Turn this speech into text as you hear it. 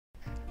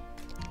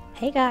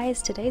Hey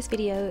guys, today's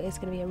video is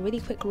going to be a really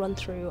quick run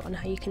through on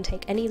how you can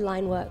take any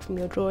line work from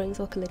your drawings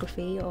or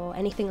calligraphy or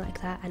anything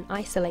like that and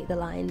isolate the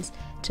lines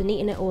to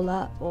neaten it all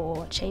up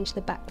or change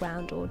the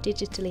background or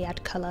digitally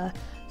add colour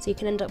so you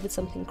can end up with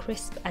something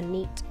crisp and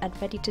neat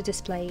and ready to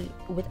display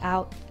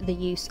without the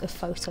use of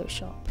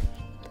Photoshop.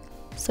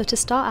 So to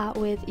start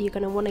out with, you're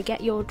going to want to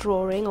get your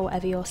drawing or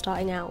whatever you're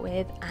starting out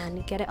with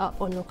and get it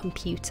up on your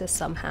computer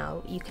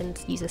somehow. You can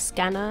use a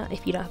scanner.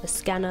 If you don't have a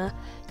scanner,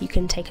 you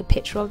can take a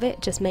picture of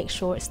it. Just make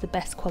sure it's the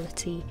best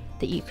quality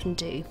that you can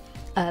do.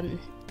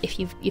 If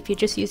you're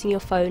just using your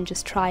phone,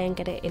 just try and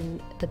get it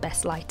in the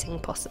best lighting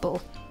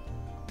possible.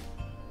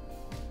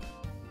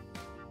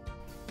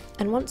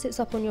 And once it's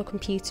up on your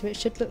computer, it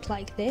should look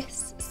like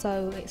this.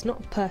 So it's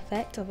not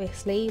perfect,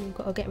 obviously. We've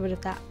got to get rid of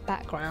that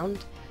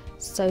background.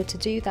 So to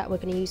do that, we're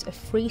going to use a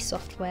free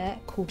software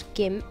called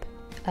GIMP.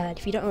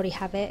 If you don't already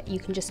have it, you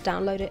can just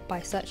download it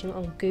by searching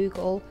on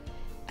Google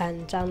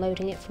and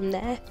downloading it from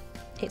there.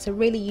 It's a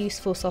really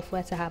useful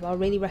software to have. I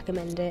really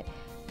recommend it.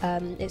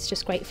 It's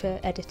just great for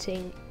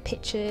editing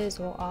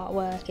pictures or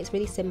artwork. It's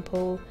really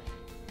simple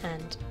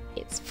and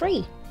it's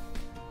free,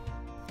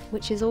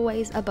 which is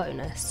always a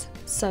bonus.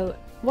 So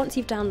once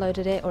you've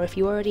downloaded it, or if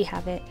you already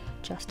have it,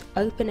 just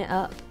open it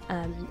up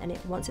and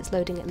once it's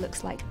loading it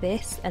looks like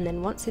this, and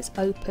then once it's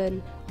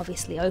open,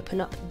 obviously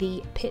open up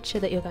the picture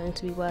that you're going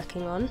to be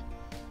working on,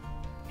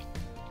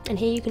 and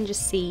here you can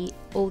just see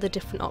all the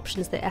different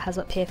options that it has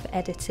up here for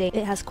editing.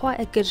 It has quite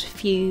a good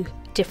few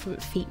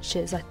different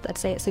features. I'd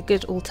say it's a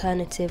good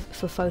alternative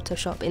for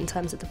Photoshop in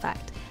terms of the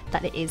fact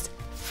that it is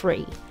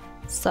free.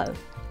 So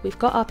we've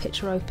got our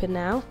picture open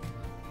now,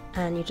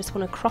 and you just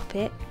want to crop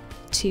it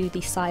to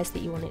the size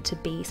that you want it to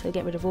be, so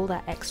get rid of all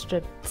that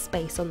extra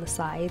space on the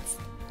sides.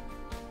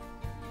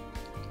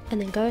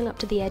 And then going up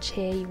to the edge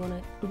here, you want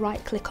to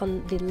right click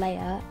on the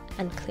layer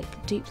and click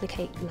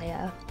duplicate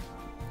layer,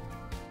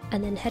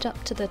 and then head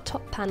up to the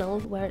top panel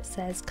where it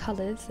says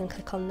colours and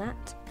click on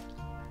that,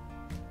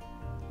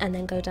 and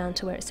then go down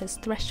to where it says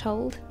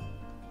threshold,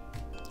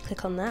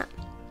 click on that,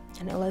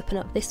 and it'll open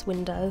up this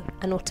window,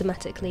 and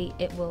automatically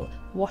it will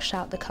wash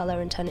out the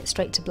colour and turn it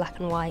straight to black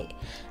and white.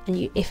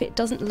 And if it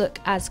doesn't look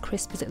as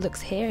crisp as it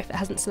looks here, if it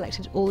hasn't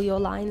selected all your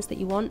lines that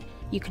you want,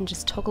 you can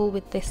just toggle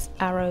with this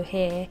arrow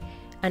here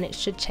and it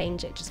should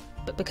change it.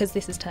 But because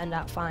this has turned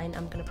out fine,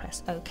 I'm going to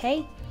press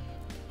OK.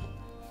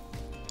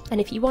 And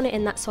if you want it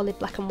in that solid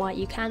black and white,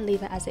 you can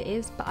leave it as it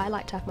is, but I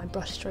like to have my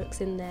brush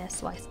strokes in there,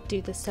 so I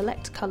do the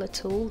select colour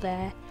tool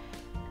there.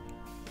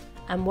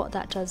 And what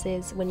that does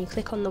is, when you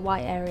click on the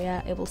white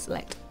area, it will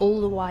select all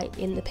the white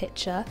in the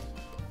picture.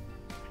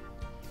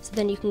 So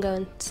then you can go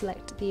and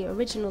select the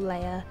original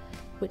layer,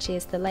 which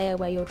is the layer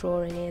where your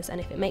drawing is, and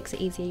if it makes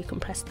it easier, you can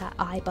press that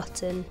I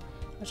button.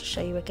 I'll just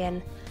show you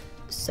again,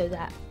 so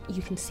that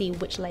you can see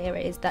which layer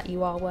it is that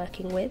you are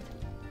working with.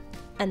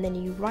 And then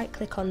you right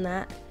click on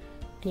that,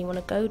 and you want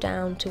to go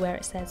down to where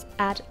it says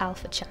Add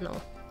Alpha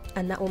Channel,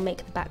 and that will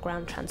make the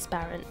background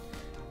transparent.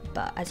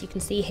 But as you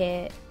can see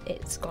here,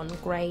 it's gone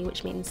grey,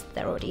 which means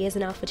there already is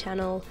an alpha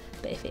channel.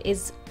 But if it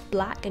is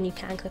black and you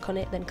can click on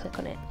it, then click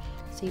on it.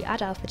 So you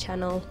add alpha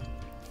channel,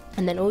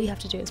 and then all you have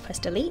to do is press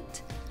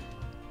delete,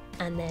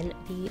 and then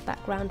the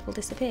background will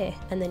disappear,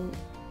 and then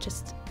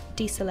just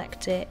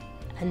deselect it,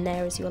 and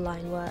there is your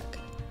line work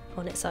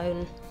on its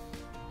own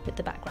with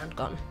the background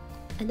gone.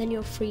 And then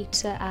you're free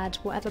to add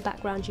whatever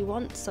background you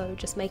want, so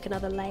just make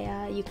another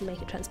layer. You can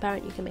make it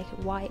transparent, you can make it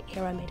white.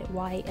 Here I made it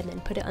white, and then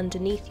put it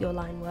underneath your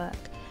line work,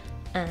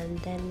 and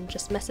then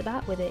just mess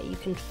about with it. You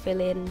can fill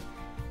in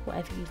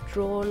whatever you've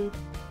drawn,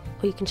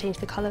 or you can change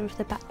the colour of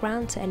the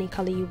background to any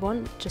colour you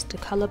want, just a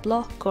colour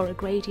block or a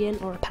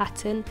gradient or a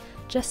pattern.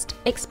 Just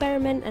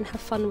experiment and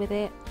have fun with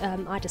it.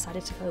 I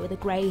decided to go with a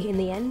grey in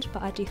the end,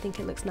 but I do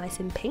think it looks nice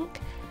in pink.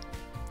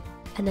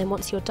 And then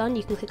once you're done,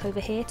 you can click over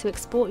here to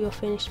export your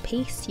finished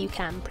piece. You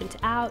can print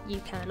it out, you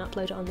can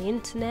upload it on the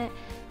internet,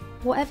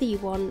 whatever you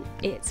want,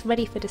 it's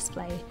ready for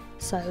display.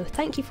 So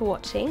thank you for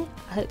watching,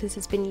 I hope this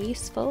has been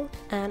useful,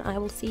 and I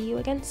will see you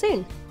again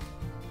soon.